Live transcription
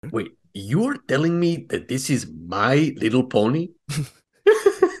Wait, you're telling me that this is My Little Pony?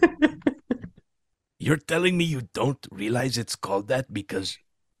 You're telling me you don't realize it's called that because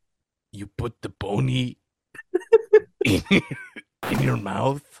you put the pony in, in your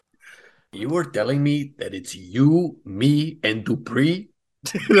mouth? You were telling me that it's you, me, and Dupree?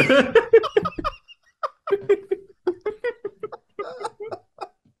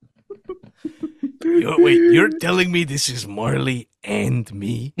 Wait, you're telling me this is Marley and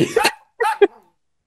Me?